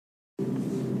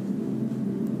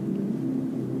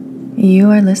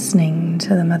You are listening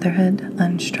to the Motherhood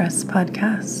Unstressed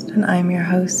podcast, and I'm your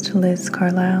host, Liz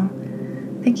Carlisle.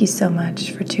 Thank you so much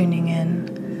for tuning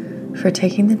in, for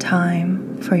taking the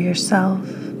time for yourself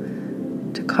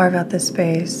to carve out the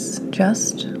space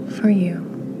just for you.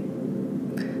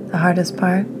 The hardest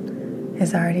part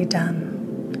is already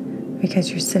done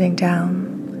because you're sitting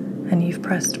down and you've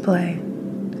pressed play.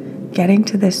 Getting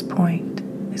to this point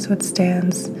is what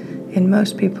stands in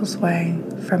most people's way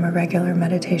from a regular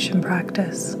meditation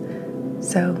practice.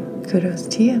 So kudos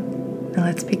to you. Now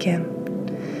let's begin.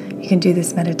 You can do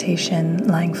this meditation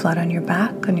lying flat on your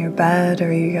back, on your bed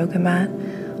or your yoga mat,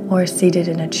 or seated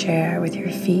in a chair with your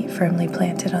feet firmly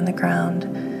planted on the ground.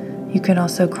 You can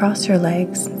also cross your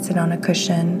legs and sit on a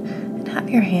cushion and have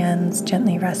your hands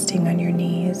gently resting on your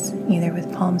knees, either with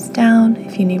palms down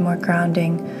if you need more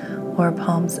grounding, or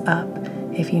palms up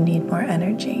if you need more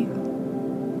energy.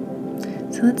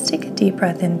 So let's take a deep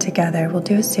breath in together. We'll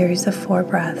do a series of 4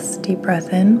 breaths. Deep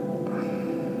breath in.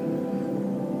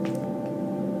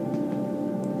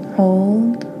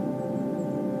 Hold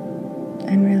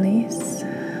and release.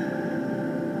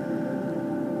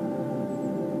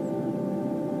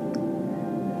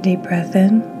 Deep breath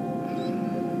in.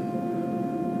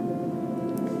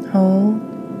 Hold.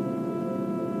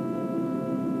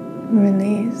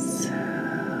 Release.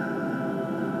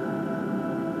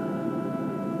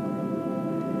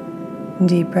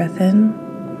 Deep breath in.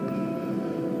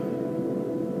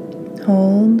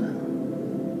 Hold.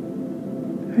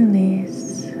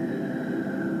 Release.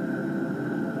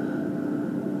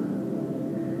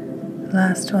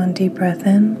 Last one, deep breath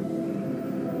in.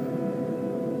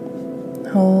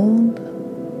 Hold.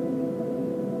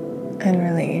 And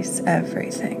release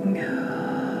everything.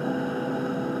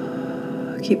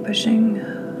 Keep pushing.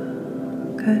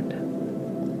 Good.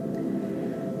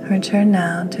 Return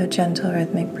now to a gentle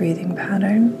rhythmic breathing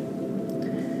pattern.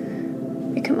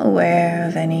 Become aware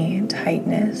of any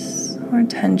tightness or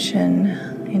tension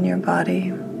in your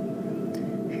body.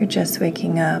 If you're just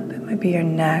waking up, it might be your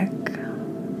neck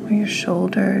or your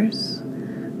shoulders,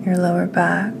 your lower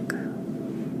back,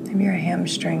 maybe your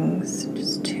hamstrings.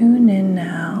 Just tune in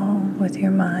now with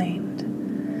your mind,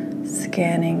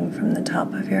 scanning from the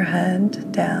top of your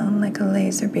head down like a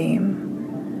laser beam,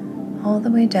 all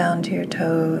the way down to your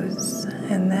toes,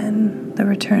 and then the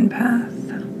return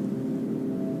path.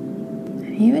 And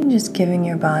even just giving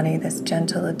your body this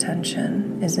gentle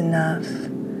attention is enough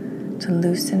to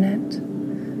loosen it,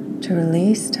 to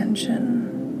release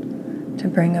tension, to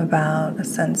bring about a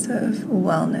sense of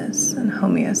wellness and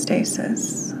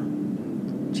homeostasis,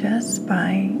 just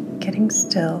by getting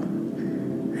still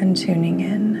and tuning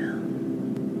in.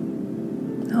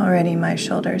 Already my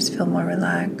shoulders feel more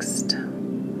relaxed.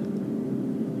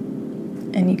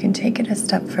 And you can take it a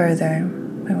step further.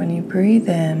 But when you breathe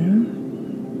in,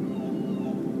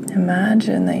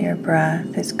 imagine that your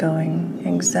breath is going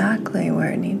exactly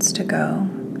where it needs to go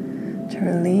to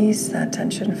release that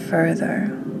tension further,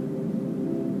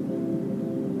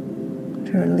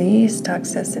 to release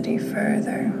toxicity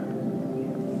further.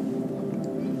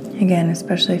 Again,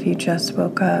 especially if you just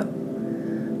woke up,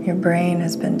 your brain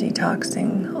has been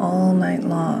detoxing all night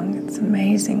long. It's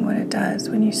amazing what it does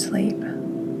when you sleep.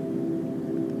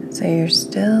 So you're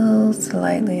still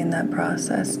slightly in that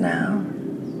process now.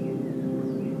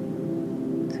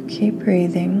 So keep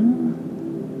breathing.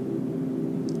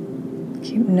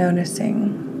 Keep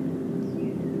noticing.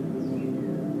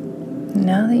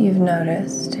 Now that you've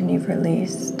noticed and you've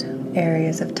released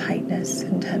areas of tightness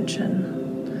and tension,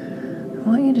 I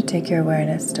want you to take your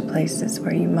awareness to places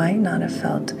where you might not have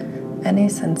felt any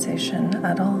sensation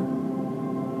at all.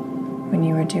 When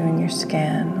you were doing your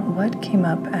scan, what came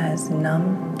up as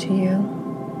numb to you?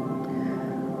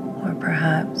 Or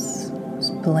perhaps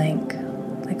was blank,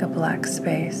 like a black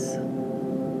space?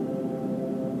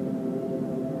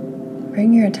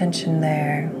 Bring your attention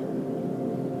there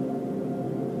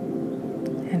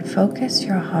and focus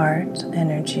your heart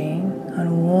energy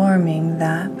on warming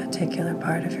that particular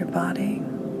part of your body.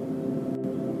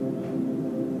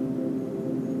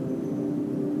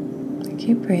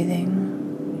 Keep breathing.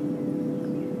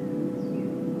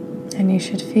 And you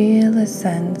should feel a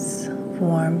sense of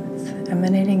warmth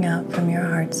emanating out from your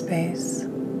heart space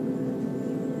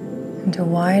into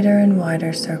wider and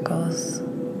wider circles,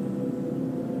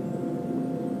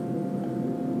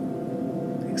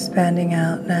 expanding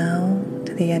out now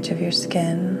to the edge of your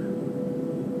skin,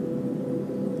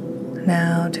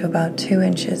 now to about 2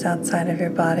 inches outside of your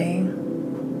body,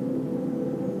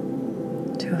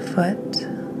 to a foot,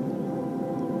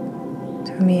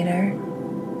 to a meter,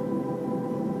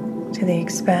 to the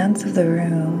expanse of the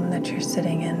room that you're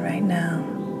sitting in right now.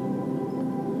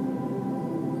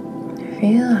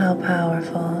 Feel how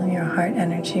powerful your heart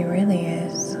energy really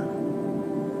is.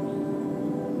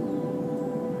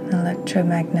 An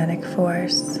electromagnetic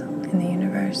force in the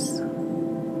universe.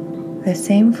 The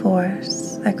same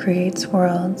force that creates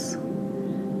worlds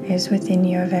is within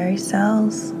your very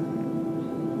cells.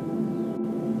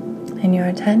 And your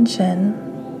attention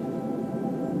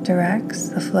directs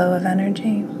the flow of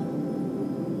energy.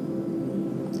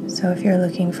 So if you're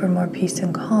looking for more peace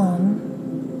and calm,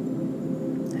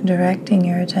 directing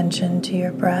your attention to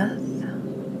your breath,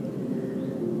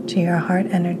 to your heart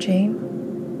energy,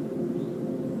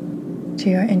 to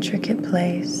your intricate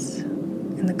place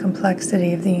in the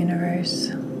complexity of the universe.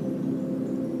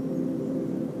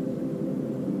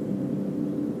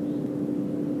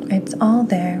 It's all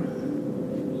there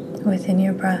within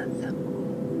your breath.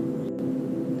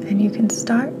 And you can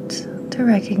start to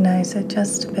recognize it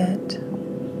just a bit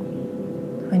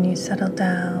when you settle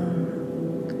down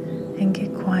and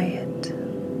get quiet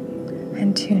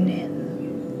and tune in.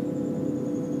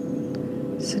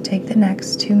 So take the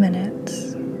next 2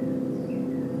 minutes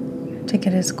to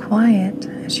get as quiet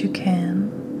as you can.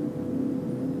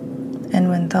 And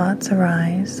when thoughts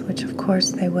arise, which of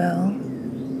course they will,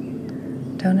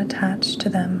 don't attach to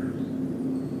them.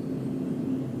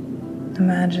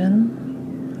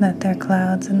 Imagine that they're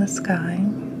clouds in the sky,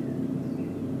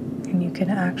 and you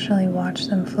can actually watch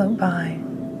them float by.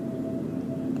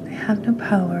 They have no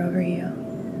power over you.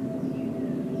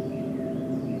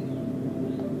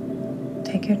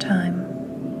 Take your time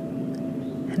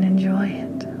and enjoy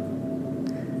it.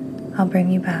 I'll bring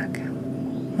you back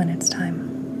when it's time.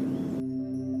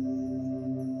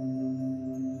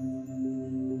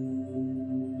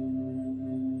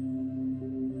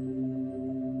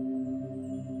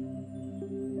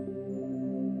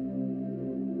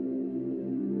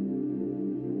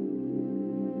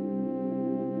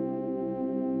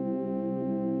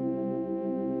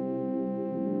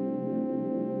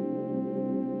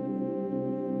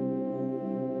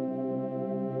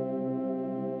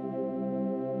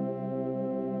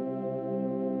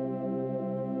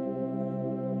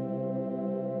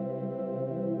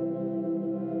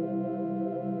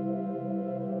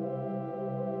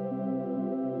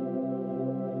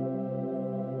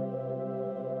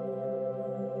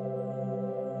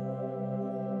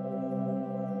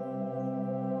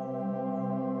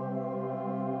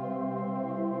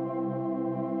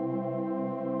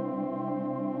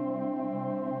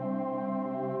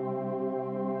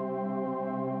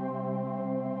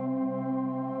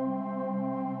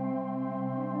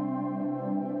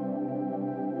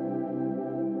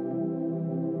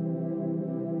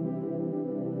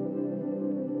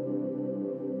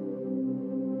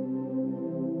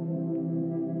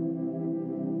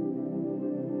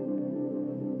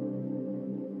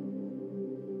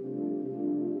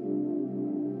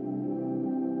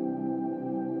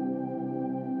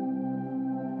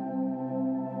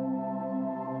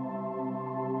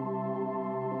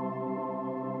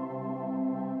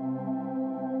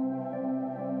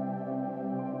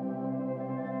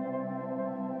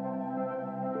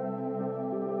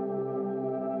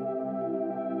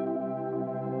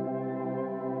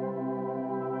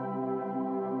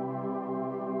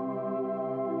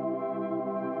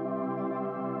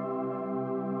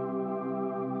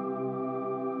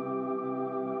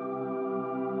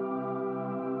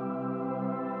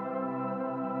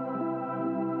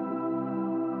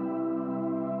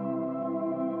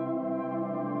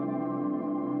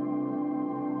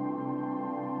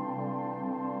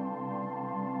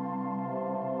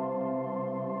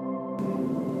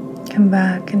 Come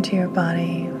back into your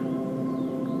body.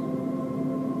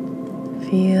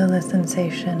 Feel the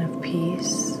sensation of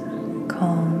peace,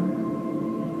 calm,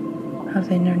 of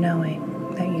inner knowing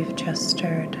that you've just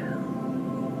stirred.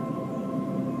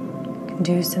 You can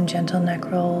do some gentle neck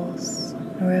rolls.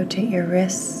 Rotate your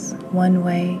wrists one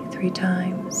way 3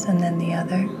 times and then the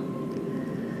other.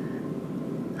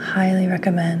 Highly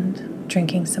recommend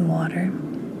drinking some water,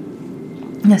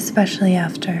 especially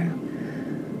after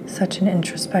such an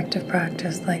introspective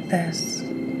practice like this.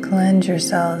 Cleanse your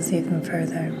cells even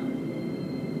further.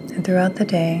 And throughout the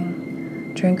day,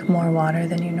 drink more water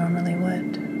than you normally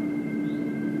would.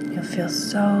 You'll feel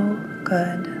so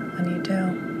good when you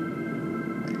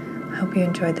do. I hope you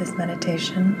enjoyed this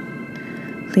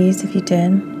meditation. Please, if you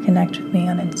did, connect with me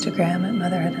on Instagram at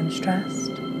Motherhood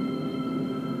Unstressed.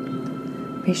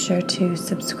 Be sure to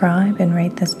subscribe and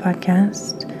rate this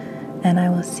podcast, and I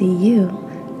will see you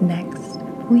next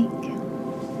week.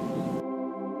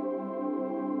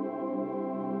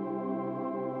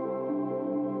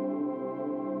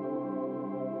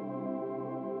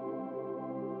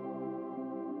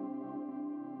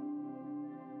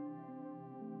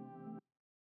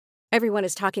 Everyone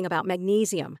is talking about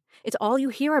magnesium. It's all you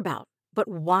hear about. But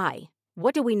why?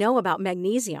 What do we know about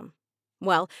magnesium?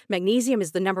 Well, magnesium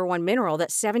is the number one mineral that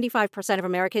 75% of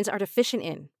Americans are deficient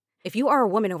in. If you are a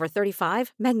woman over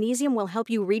 35, magnesium will help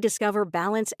you rediscover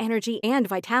balance, energy, and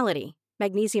vitality.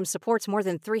 Magnesium supports more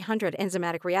than 300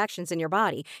 enzymatic reactions in your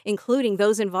body, including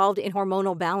those involved in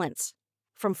hormonal balance.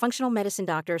 From functional medicine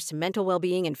doctors to mental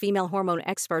well-being and female hormone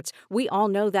experts, we all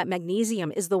know that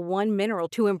magnesium is the one mineral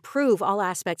to improve all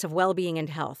aspects of well-being and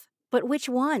health. But which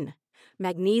one?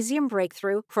 Magnesium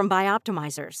Breakthrough from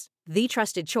Bioptimizers, the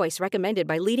trusted choice recommended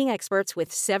by leading experts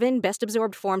with 7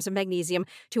 best-absorbed forms of magnesium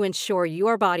to ensure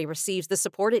your body receives the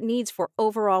support it needs for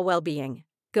overall well-being.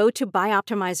 Go to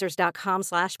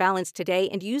bioptimizers.com/balance today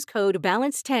and use code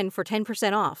BALANCE10 for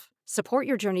 10% off. Support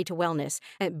your journey to wellness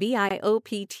at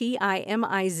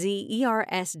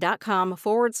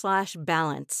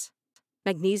bioptimizers.com/balance.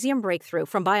 Magnesium Breakthrough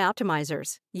from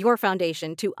Bioptimizers, your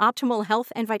foundation to optimal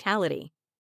health and vitality.